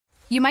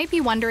You might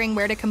be wondering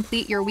where to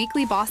complete your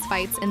weekly boss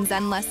fights in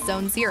Zenless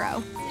Zone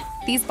 0.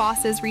 These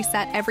bosses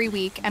reset every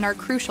week and are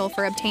crucial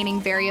for obtaining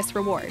various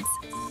rewards.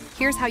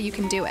 Here's how you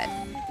can do it.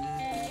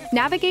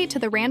 Navigate to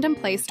the Random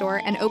Play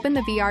Store and open the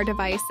VR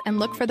device and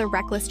look for the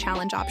Reckless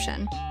Challenge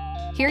option.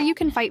 Here you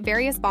can fight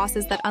various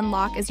bosses that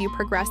unlock as you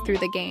progress through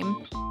the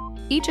game.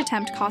 Each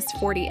attempt costs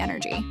 40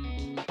 energy.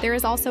 There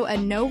is also a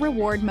no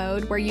reward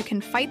mode where you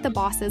can fight the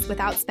bosses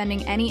without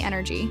spending any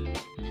energy,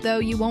 though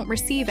you won't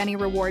receive any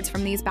rewards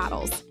from these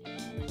battles.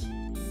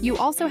 You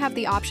also have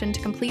the option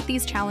to complete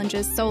these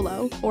challenges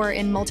solo or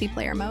in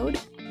multiplayer mode,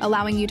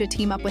 allowing you to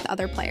team up with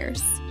other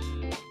players.